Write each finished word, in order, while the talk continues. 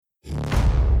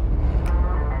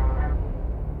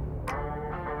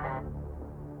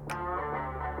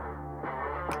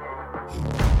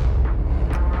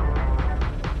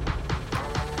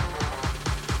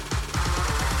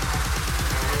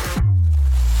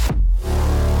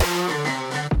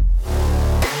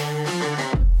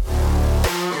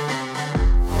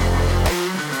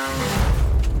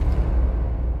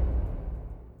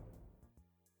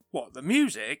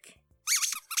music?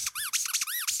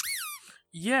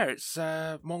 Yeah, it's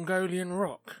Mongolian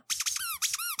rock.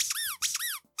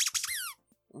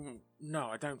 No,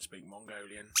 I don't speak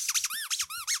Mongolian.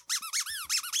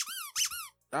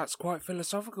 That's quite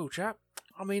philosophical, chap.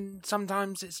 I mean,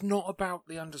 sometimes it's not about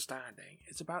the understanding,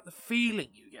 it's about the feeling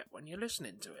you get when you're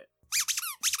listening to it.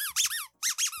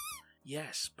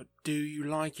 Yes, but do you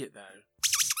like it though?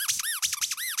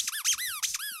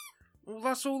 Well,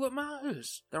 that's all that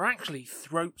matters. They're actually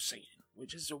throat singing,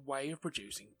 which is a way of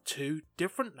producing two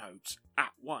different notes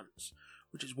at once,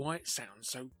 which is why it sounds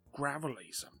so gravelly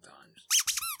sometimes.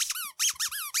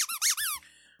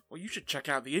 Well, you should check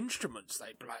out the instruments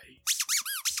they play.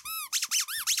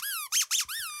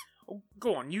 Oh,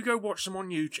 go on, you go watch them on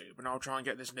YouTube and I'll try and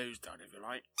get this news done if you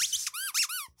like.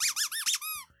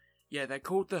 Yeah, they're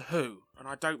called The Who, and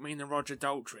I don't mean the Roger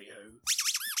Daltrey Who.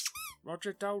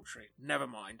 Roger Daltrey? Never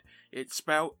mind. It's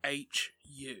spelled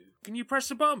H-U. Can you press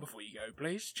the button before you go,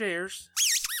 please? Cheers.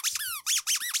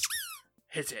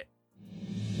 Hit it.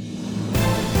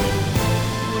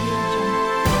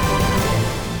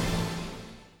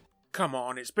 Come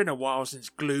on, it's been a while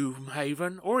since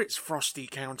Gloomhaven, or its frosty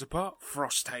counterpart,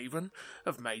 Frosthaven,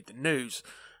 have made the news.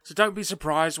 So don't be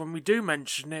surprised when we do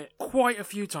mention it quite a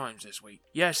few times this week.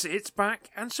 Yes, it's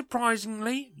back, and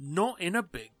surprisingly, not in a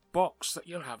big box that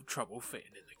you'll have trouble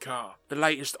fitting in the car. The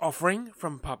latest offering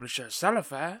from publisher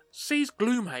Cellofair sees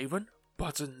Gloomhaven,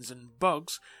 Buttons and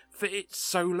Bugs fit its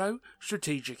solo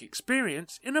strategic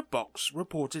experience in a box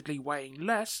reportedly weighing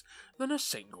less than a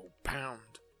single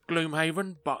pound.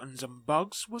 Gloomhaven, Buttons and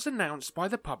Bugs was announced by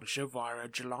the publisher via a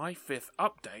July 5th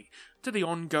update to the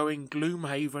ongoing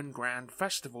Gloomhaven Grand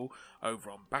Festival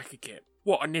over on BackerKit.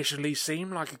 What initially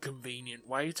seemed like a convenient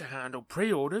way to handle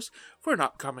pre-orders for an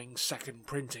upcoming second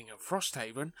printing of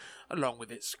Frosthaven, along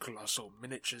with its colossal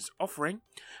miniatures offering,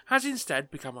 has instead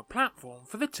become a platform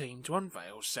for the team to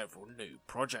unveil several new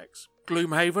projects.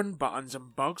 Gloomhaven, Buttons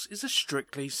and Bugs is a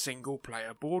strictly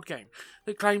single-player board game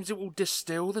that claims it will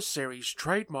distill the series'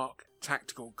 trademark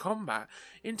tactical combat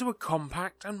into a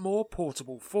compact and more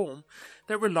portable form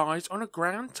that relies on a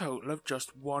grand total of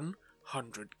just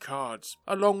 100 cards,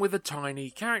 along with the tiny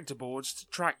character boards to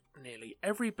track nearly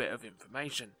every bit of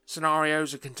information.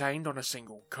 Scenarios are contained on a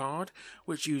single card,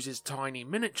 which uses tiny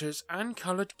miniatures and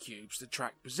coloured cubes to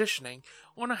track positioning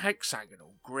on a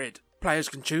hexagonal grid. Players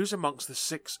can choose amongst the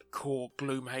 6 core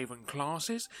Gloomhaven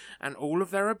classes, and all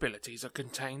of their abilities are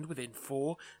contained within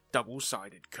 4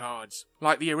 double-sided cards.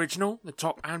 Like the original, the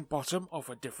top and bottom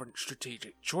offer different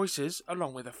strategic choices,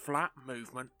 along with a flat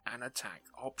movement and attack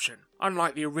option.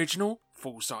 Unlike the original,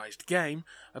 full-sized game,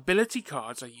 ability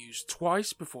cards are used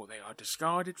twice before they are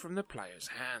discarded from the player's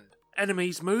hand.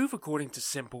 Enemies move according to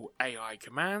simple AI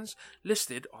commands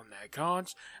listed on their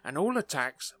cards, and all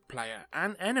attacks, player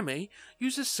and enemy,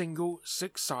 use a single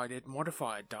 6-sided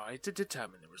modifier die to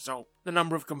determine the result. The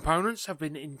number of components have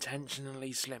been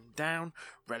intentionally slimmed down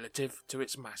relative to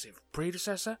its massive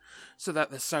predecessor, so that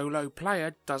the solo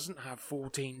player doesn't have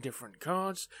 14 different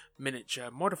cards,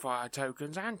 miniature modifier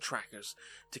tokens and trackers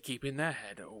to keep in their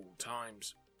head at all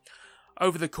times.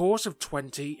 Over the course of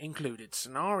 20 included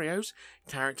scenarios,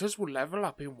 characters will level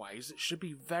up in ways that should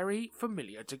be very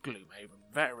familiar to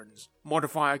Gloomhaven veterans.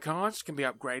 Modifier cards can be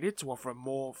upgraded to offer a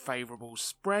more favourable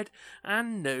spread,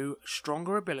 and new,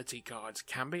 stronger ability cards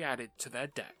can be added to their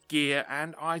deck. Gear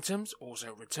and items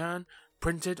also return,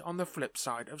 printed on the flip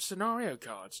side of scenario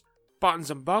cards.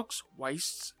 Buttons and Bugs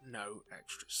wastes no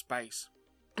extra space.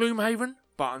 Gloomhaven,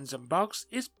 Buttons and Bugs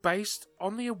is based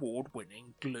on the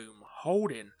award-winning Gloom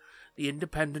Hold'in, the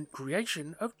independent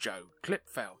creation of Joe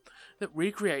Klipfel, that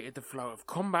recreated the flow of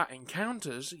combat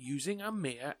encounters using a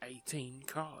mere 18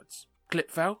 cards.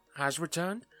 Klipfel has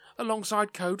returned,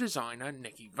 alongside co-designer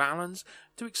Nikki Valens,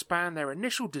 to expand their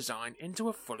initial design into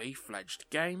a fully fledged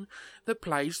game that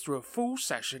plays through a full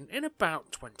session in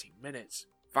about 20 minutes.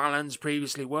 Valens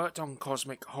previously worked on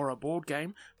cosmic horror board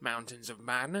game Mountains of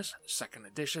Madness, 2nd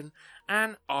edition,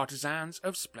 and Artisans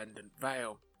of Splendent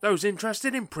Vale. Those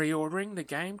interested in pre-ordering the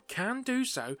game can do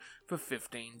so for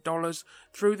 $15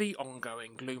 through the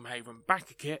ongoing Gloomhaven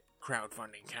BackerKit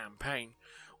crowdfunding campaign,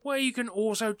 where you can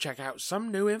also check out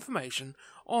some new information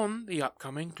on the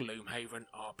upcoming Gloomhaven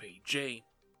RPG.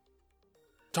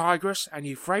 Tigris and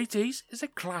Euphrates is a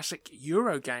classic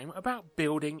Eurogame about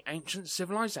building ancient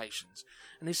civilizations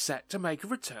and is set to make a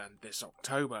return this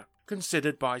October.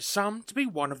 Considered by some to be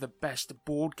one of the best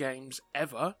board games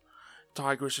ever,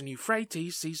 Tigris and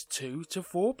Euphrates sees 2 to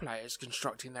 4 players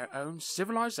constructing their own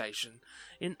civilization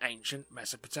in ancient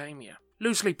Mesopotamia.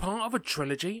 Loosely part of a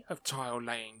trilogy of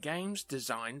tile-laying games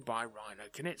designed by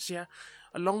Reiner Knizia,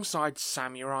 alongside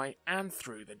Samurai and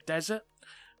Through the Desert,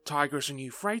 Tigris and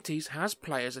Euphrates has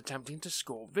players attempting to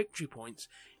score victory points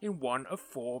in one of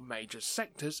 4 major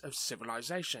sectors of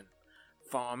civilization: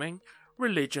 farming,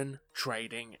 religion,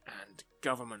 trading, and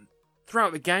government.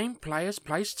 Throughout the game, players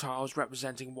place tiles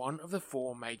representing one of the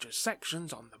 4 major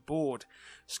sections on the board,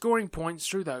 scoring points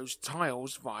through those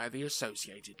tiles via the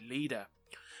associated leader.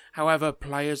 However,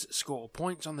 players score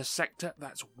points on the sector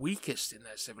that's weakest in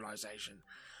their civilization,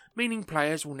 meaning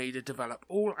players will need to develop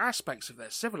all aspects of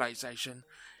their civilization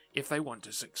if they want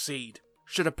to succeed.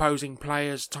 Should opposing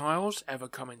players' tiles ever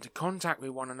come into contact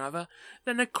with one another,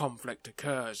 then a conflict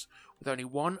occurs, with only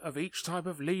one of each type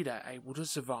of leader able to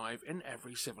survive in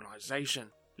every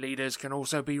civilization. Leaders can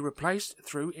also be replaced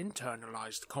through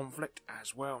internalized conflict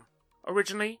as well.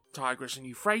 Originally, Tigris and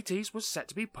Euphrates was set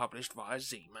to be published via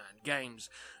Z-Man Games,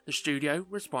 the studio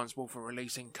responsible for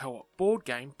releasing co-op board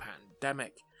game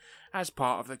Pandemic, as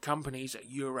part of the company's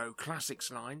Euro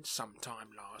Classics line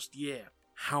sometime last year.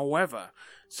 However,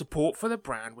 support for the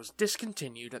brand was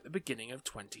discontinued at the beginning of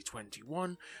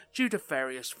 2021 due to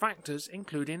various factors,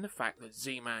 including the fact that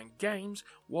Z-Man Games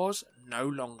was no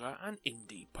longer an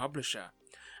indie publisher,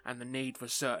 and the need for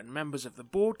certain members of the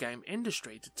board game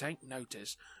industry to take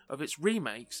notice of its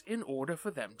remakes in order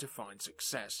for them to find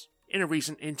success. In a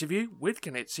recent interview with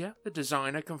Knizia, the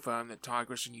designer confirmed that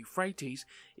Tigris and Euphrates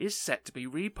is set to be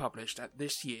republished at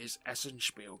this year's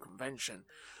Essenspiel convention,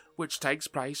 which takes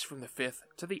place from the 5th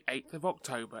to the 8th of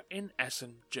October in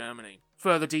Essen, Germany.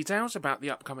 Further details about the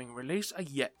upcoming release are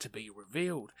yet to be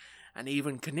revealed, and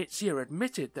even Knizia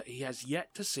admitted that he has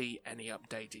yet to see any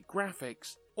updated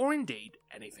graphics, or indeed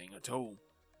anything at all.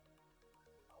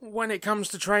 When it comes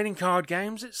to trading card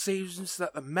games, it seems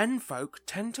that the menfolk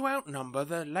tend to outnumber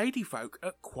the ladyfolk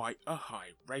at quite a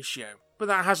high ratio. But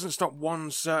that hasn't stopped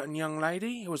one certain young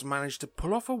lady who has managed to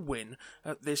pull off a win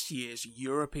at this year's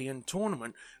European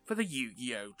tournament for the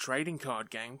Yu-Gi-Oh! Trading card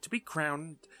game to be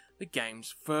crowned the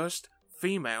game's first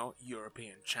female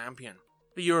European champion.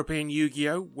 The European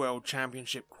Yu-Gi-Oh! World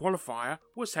Championship qualifier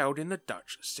was held in the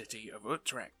Dutch city of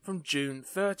Utrecht from June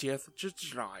 30th to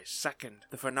July 2nd,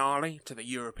 the finale to the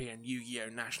European Yu-Gi-Oh!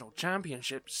 National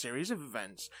Championship series of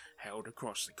events held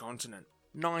across the continent.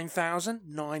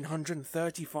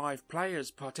 9,935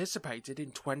 players participated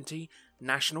in 20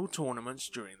 national tournaments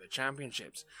during the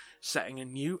championships, setting a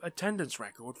new attendance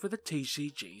record for the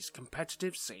TCG's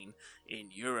competitive scene in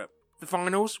Europe. The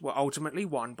finals were ultimately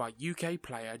won by UK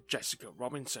player Jessica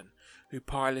Robinson, who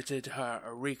piloted her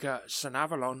Eureka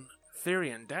Sanavalon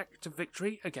Therian deck to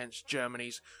victory against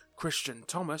Germany's Christian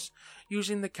Thomas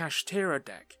using the Kashtira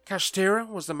deck. Kashtira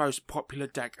was the most popular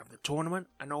deck of the tournament,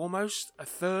 and almost a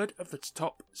third of the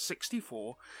top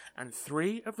 64 and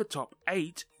 3 of the top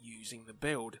 8 using the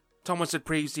build. Thomas had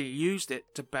previously used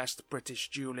it to best British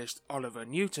duelist Oliver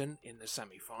Newton in the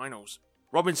semi-finals.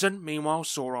 Robinson, meanwhile,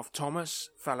 saw off Thomas,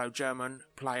 fellow German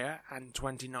player and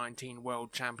 2019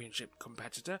 World Championship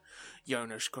competitor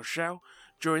Jonas Koschel,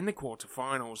 during the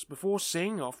quarter-finals, before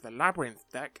seeing off the Labyrinth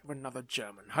deck of another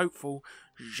German hopeful,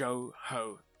 Zhou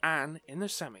Ho An, in the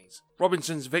semis.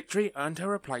 Robinson's victory earned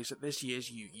her a place at this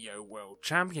year's Yu-Gi-Oh! World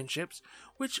Championships,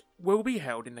 which will be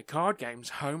held in the card game's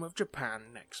home of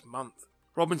Japan next month.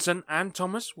 Robinson and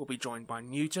Thomas will be joined by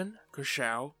Newton,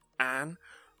 Koschel, An,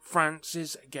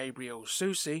 France's Gabriel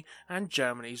Susi, and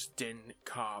Germany's Din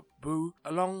Ka-bu,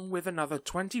 along with another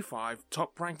 25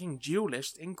 top-ranking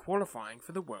duelists in qualifying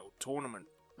for the World Tournament.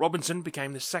 Robinson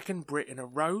became the second Brit in a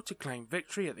row to claim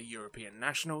victory at the European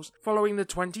Nationals, following the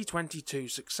 2022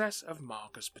 success of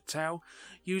Marcus Patel,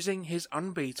 using his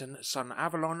unbeaten Sun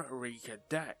Avalon Eureka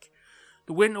deck.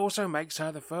 The win also makes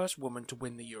her the first woman to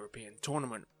win the European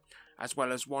Tournament, as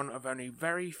well as one of only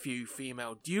very few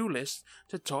female duelists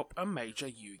to top a major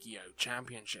Yu-Gi-Oh!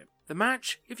 Championship. The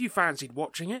match, if you fancied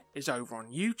watching it, is over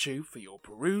on YouTube for your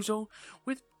perusal,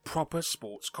 with proper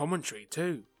sports commentary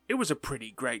too. It was a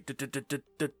pretty great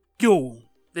duel.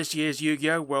 This year's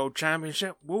Yu-Gi-Oh! World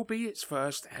Championship will be its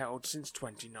first held since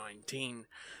 2019,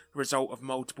 the result of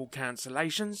multiple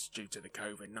cancellations due to the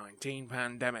COVID-19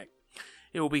 pandemic.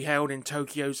 It will be held in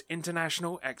Tokyo's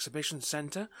International Exhibition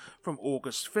Centre from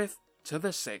August 5th to the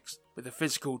 6th, with the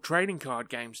physical trading card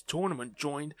games tournament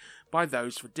joined by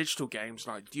those for digital games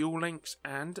like Duel Links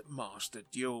and Master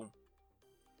Duel.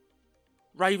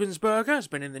 Ravensburger has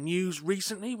been in the news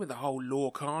recently with the whole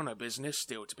Lorcana business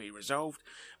still to be resolved,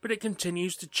 but it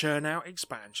continues to churn out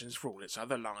expansions for all its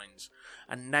other lines,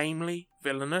 and namely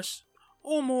Villainous,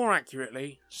 or more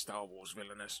accurately, Star Wars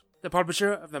Villainous. The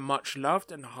publisher of the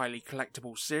much-loved and highly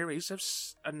collectible series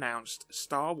has announced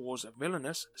Star Wars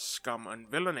Villainous Scum and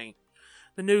Villainy.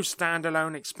 The new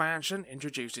standalone expansion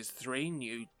introduces 3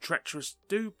 new treacherous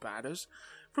do-badders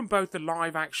from both the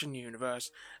live-action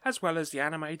universe as well as the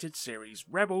animated series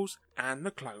Rebels and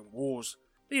the Clone Wars.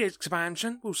 The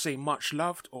expansion will see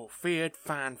much-loved or feared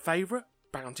fan favourite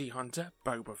bounty hunter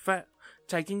Boba Fett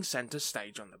taking centre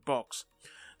stage on the box.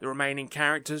 The remaining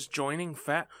characters joining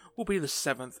Fett will be the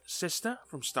 7th Sister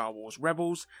from Star Wars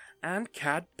Rebels and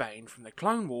Cad Bane from the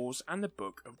Clone Wars and the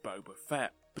Book of Boba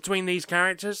Fett. Between these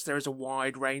characters there is a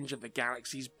wide range of the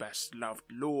galaxy's best loved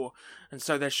lore, and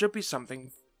so there should be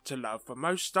something to love for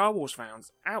most Star Wars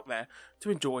fans out there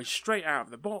to enjoy straight out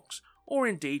of the box, or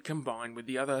indeed combine with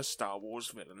the other Star Wars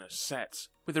villainous sets.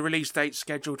 With the release date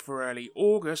scheduled for early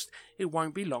August, it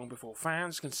won't be long before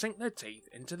fans can sink their teeth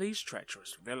into these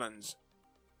treacherous villains.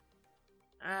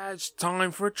 It's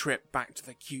time for a trip back to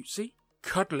the cutesy,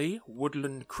 cuddly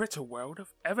woodland critter world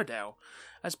of Everdell,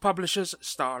 as publishers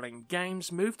Starling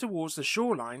Games move towards the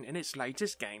shoreline in its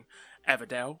latest game,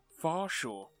 Everdell Far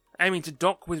Shore. Aiming to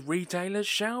dock with retailers'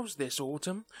 shelves this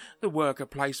autumn, the worker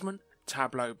placement,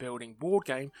 tableau building board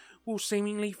game will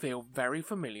seemingly feel very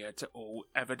familiar to all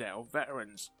Everdell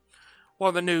veterans.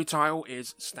 While the new title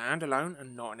is standalone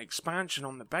and not an expansion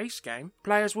on the base game,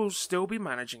 players will still be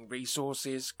managing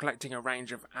resources, collecting a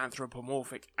range of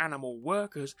anthropomorphic animal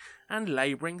workers, and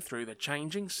labouring through the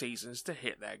changing seasons to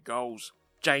hit their goals.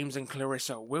 James and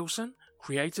Clarissa Wilson,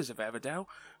 creators of Everdell,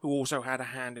 who also had a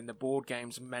hand in the board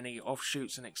game's many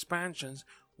offshoots and expansions,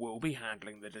 will be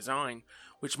handling the design,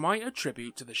 which might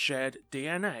attribute to the shared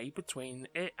DNA between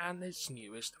it and its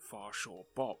newest Far Shore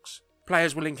box.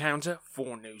 Players will encounter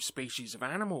 4 new species of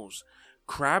animals: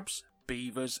 crabs,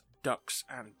 beavers, ducks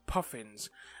and puffins,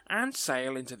 and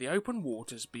sail into the open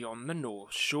waters beyond the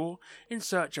North Shore in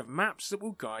search of maps that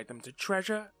will guide them to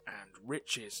treasure and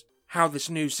riches. How this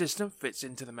new system fits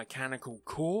into the mechanical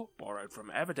core borrowed from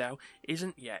Everdell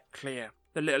isn't yet clear.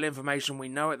 The little information we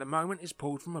know at the moment is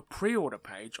pulled from a pre-order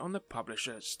page on the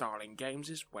publisher Starling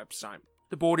Games' website.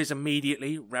 The board is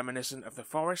immediately reminiscent of the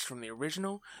forest from the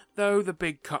original, though the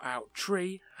big cut-out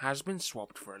tree has been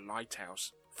swapped for a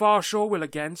lighthouse. Far Shore will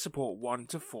again support 1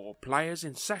 to 4 players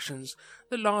in sessions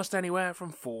that last anywhere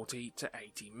from 40 to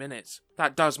 80 minutes.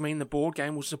 That does mean the board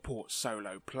game will support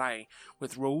solo play,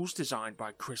 with rules designed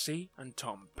by Chrissy and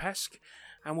Tom Pesk,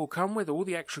 and will come with all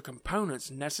the extra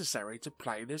components necessary to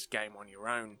play this game on your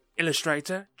own.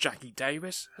 Illustrator Jackie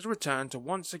Davis has returned to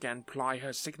once again ply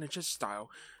her signature style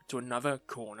to another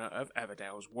corner of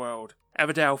Everdell's world.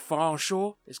 Everdell Far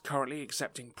Shore is currently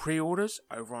accepting pre-orders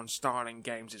over on Starling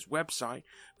Games' website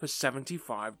for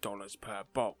 $75 per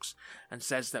box, and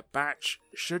says that batch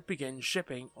should begin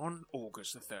shipping on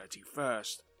August the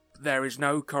 31st. There is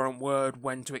no current word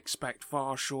when to expect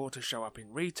Far Shore to show up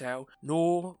in retail,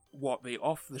 nor what the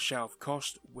off-the-shelf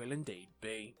cost will indeed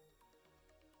be.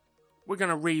 We're going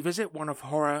to revisit one of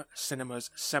horror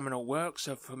cinema's seminal works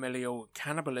of familial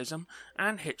cannibalism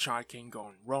and hitchhiking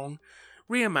gone wrong,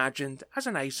 reimagined as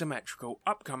an asymmetrical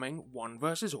upcoming one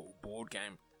versus all board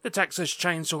game. The Texas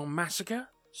Chainsaw Massacre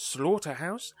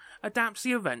Slaughterhouse adapts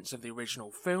the events of the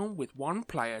original film, with one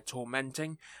player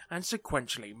tormenting and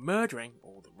sequentially murdering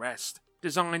all the rest.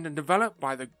 Designed and developed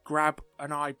by the grab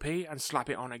an IP and slap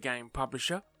it on a game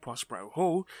publisher, Prospero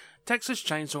Hall, Texas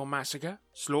Chainsaw Massacre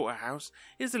Slaughterhouse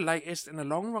is the latest in a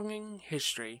long-running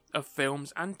history of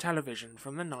films and television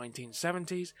from the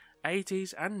 1970s,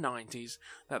 80s and 90s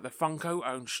that the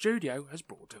Funko-owned studio has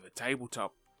brought to the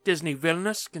tabletop. Disney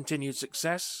villainous continued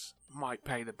success might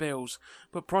pay the bills,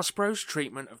 but Prospero's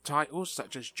treatment of titles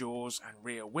such as Jaws and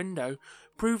Rear Window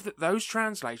prove that those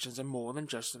translations are more than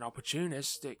just an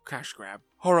opportunistic cash grab.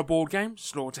 Horror board game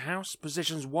Slaughterhouse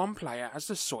positions one player as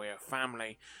the Sawyer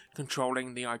family,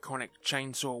 controlling the iconic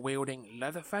chainsaw-wielding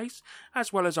Leatherface,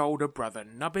 as well as older brother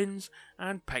Nubbins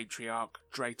and patriarch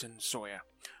Drayton Sawyer,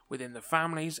 within the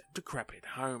family's decrepit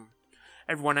home.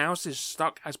 Everyone else is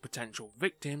stuck as potential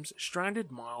victims,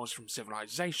 stranded miles from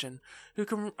civilization, who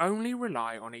can only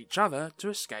rely on each other to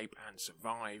escape and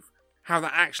survive. How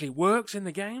that actually works in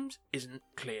the games isn't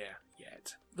clear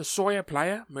yet. The Sawyer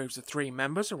player moves the 3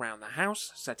 members around the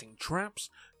house, setting traps,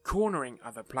 cornering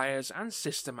other players, and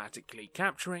systematically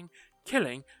capturing,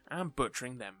 killing and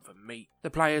butchering them for meat.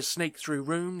 The players sneak through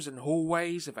rooms and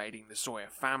hallways, evading the Sawyer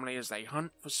family as they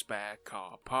hunt for spare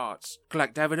car parts,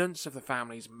 collect evidence of the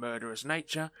family's murderous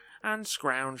nature, and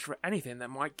scrounge for anything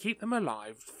that might keep them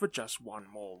alive for just one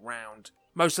more round.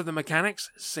 Most of the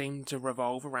mechanics seem to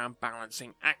revolve around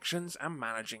balancing actions and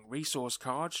managing resource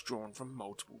cards drawn from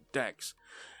multiple decks.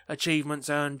 Achievements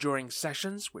earned during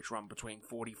sessions, which run between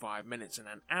 45 minutes and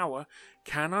an hour,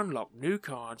 can unlock new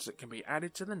cards that can be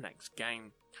added to the next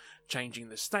game, changing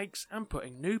the stakes and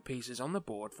putting new pieces on the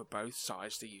board for both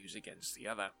sides to use against the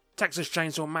other. Texas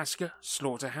Chainsaw Massacre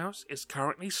Slaughterhouse is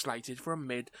currently slated for a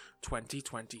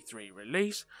mid-2023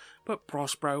 release, but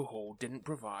Prospero Hall didn't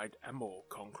provide a more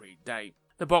concrete date.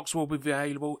 The box will be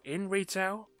available in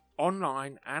retail,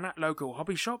 online and at local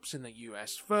hobby shops in the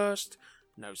US first,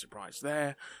 no surprise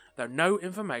there, though no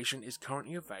information is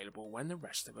currently available when the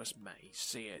rest of us may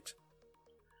see it.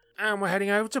 And we're heading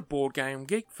over to Board Game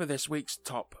Geek for this week's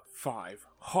top 5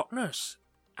 hotness.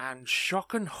 And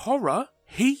shock and horror,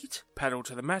 Heat, Pedal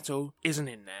to the Metal, isn't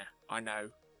in there. I know,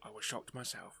 I was shocked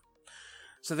myself.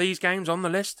 So these games on the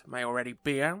list may already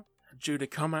be out, due to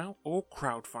come out, or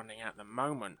crowdfunding at the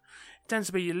moment. It tends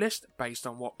to be your list based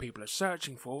on what people are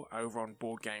searching for over on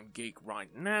Board Game Geek right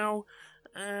now,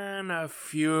 and a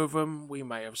few of them we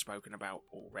may have spoken about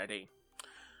already.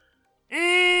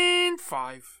 In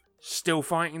 5. Still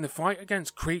fighting the fight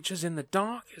against creatures in the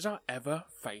dark is our ever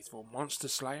faithful monster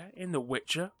slayer in The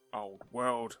Witcher Old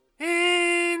World.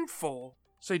 In 4.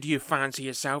 So do you fancy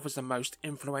yourself as the most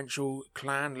influential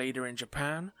clan leader in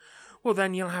Japan? Well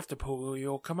then you'll have to pull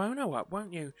your kimono up,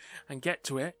 won't you? And get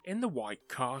to it in the White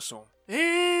Castle.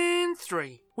 In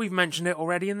 3. We've mentioned it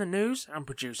already in the news, and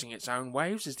producing its own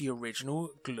waves is the original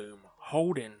Gloom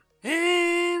Holding.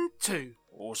 In 2.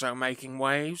 Also making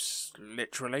waves,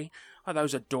 literally, are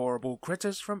those adorable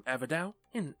critters from Everdell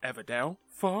in Everdell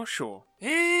Farshore.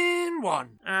 In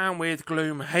 1. And with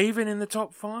Gloomhaven in the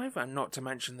top 5, and not to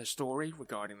mention the story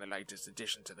regarding the latest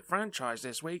addition to the franchise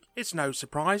this week, it's no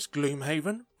surprise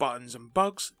Gloomhaven, Buttons and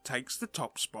Bugs, takes the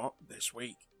top spot this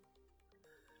week.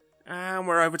 And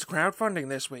we're over to crowdfunding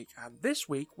this week, and this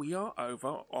week we are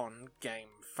over on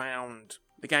GameFound.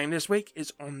 The game this week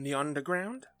is On the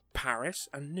Underground, Paris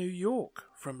and New York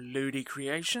from Ludi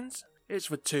Creations. It's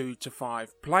for 2 to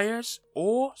 5 players,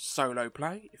 or solo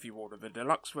play if you order the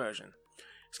deluxe version.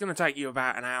 It's going to take you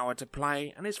about an hour to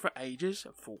play, and it's for ages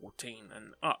 14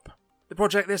 and up. The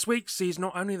project this week sees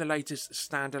not only the latest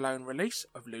standalone release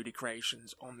of Ludi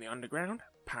Creations On the Underground,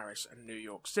 Paris and New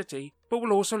York City, but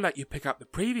will also let you pick up the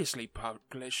previously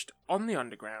published On the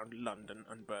Underground London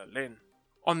and Berlin.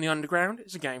 On the Underground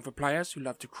is a game for players who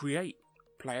love to create.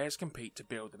 Players compete to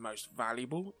build the most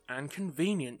valuable and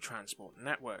convenient transport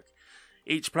network.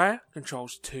 Each player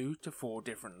controls 2 to 4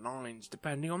 different lines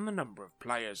depending on the number of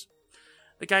players.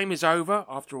 The game is over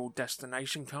after all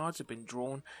destination cards have been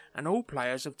drawn and all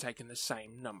players have taken the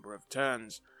same number of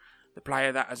turns. The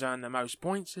player that has earned the most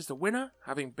points is the winner,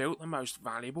 having built the most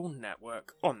valuable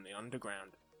network on the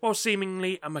Underground. While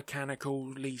seemingly a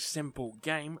mechanically simple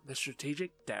game, the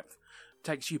strategic depth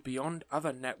takes you beyond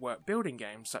other network building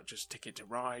games such as Ticket to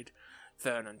Ride,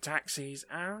 Thurn and Taxis,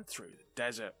 and Through the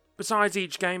Desert. Besides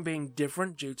each game being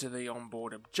different due to the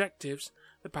onboard objectives,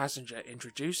 the passenger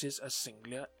introduces a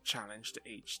singular challenge to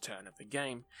each turn of the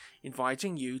game,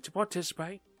 inviting you to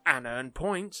participate and earn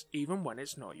points even when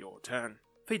it's not your turn.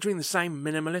 Featuring the same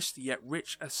minimalist yet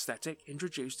rich aesthetic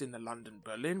introduced in the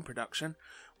London-Berlin production,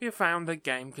 we have found the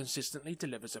game consistently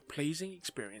delivers a pleasing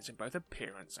experience in both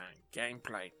appearance and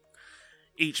gameplay.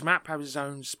 Each map has its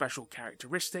own special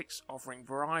characteristics, offering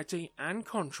variety and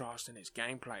contrast in its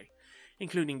gameplay,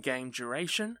 including game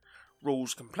duration,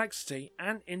 rules complexity,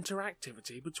 and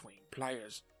interactivity between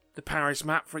players. The Paris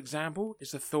map, for example,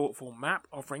 is a thoughtful map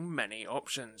offering many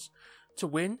options. To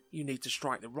win, you need to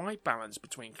strike the right balance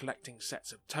between collecting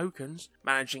sets of tokens,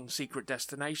 managing secret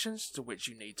destinations to which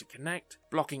you need to connect,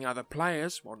 blocking other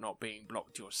players while not being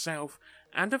blocked yourself,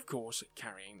 and of course,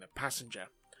 carrying the passenger.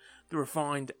 The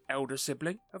refined elder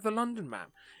sibling of the London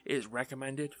map is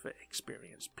recommended for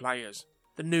experienced players.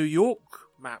 The New York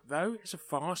map, though, is a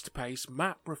fast-paced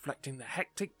map reflecting the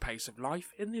hectic pace of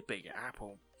life in the Big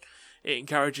Apple. It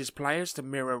encourages players to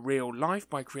mirror real life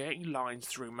by creating lines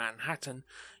through Manhattan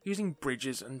using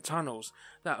bridges and tunnels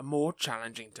that are more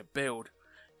challenging to build,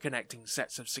 connecting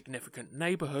sets of significant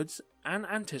neighbourhoods and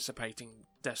anticipating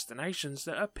destinations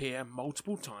that appear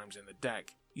multiple times in the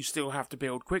deck. You still have to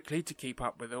build quickly to keep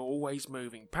up with the always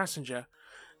moving passenger,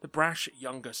 the brash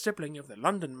younger sibling of the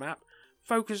London map,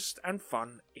 focused and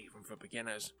fun even for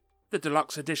beginners. The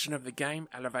deluxe edition of the game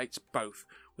elevates both,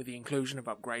 with the inclusion of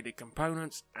upgraded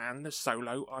components and the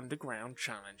Solo Underground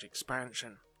Challenge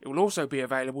expansion. It will also be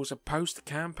available as a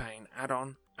post-campaign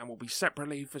add-on and will be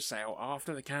separately for sale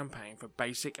after the campaign for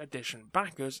basic edition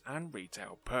backers and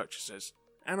retail purchasers.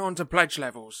 And on to pledge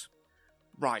levels.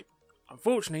 Right,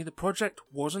 unfortunately the project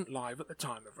wasn't live at the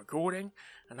time of recording,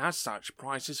 and as such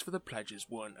prices for the pledges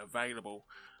weren't available.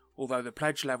 although the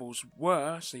pledge levels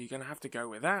were, so you're going to have to go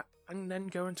with that, and then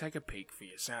go and take a peek for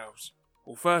yourselves.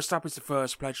 Well, first up is the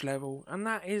first pledge level, and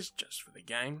that is just for the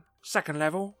game. Second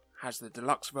level has the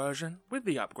deluxe version, with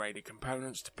the upgraded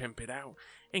components to pimp it out,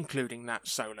 including that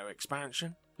solo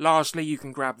expansion. Lastly, you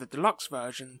can grab the deluxe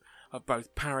version of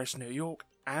both Paris, New York,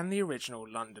 and the original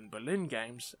London, Berlin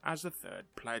games as the third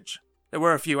pledge. There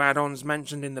were a few add-ons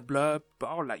mentioned in the blurb, but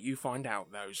I'll let you find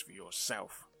out those for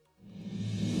yourself.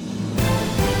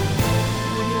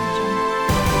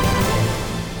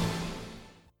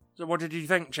 So what did you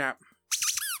think, chap?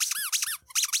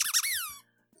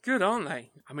 Good, aren't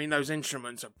they? I mean, those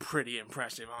instruments are pretty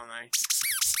impressive, aren't they?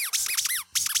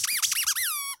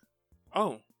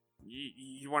 Oh,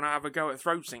 you want to have a go at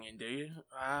throat singing, do you?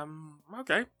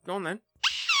 Okay, go on then.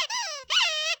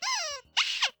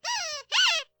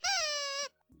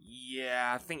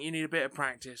 Yeah, I think you need a bit of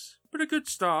practice, but a good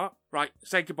start. Right,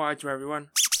 say goodbye to everyone.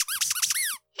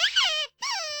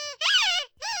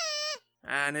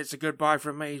 And it's a goodbye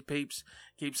from me, peeps.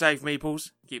 Keep safe,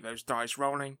 meeples. Keep those dice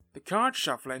rolling, the cards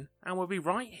shuffling, and we'll be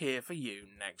right here for you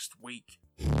next week.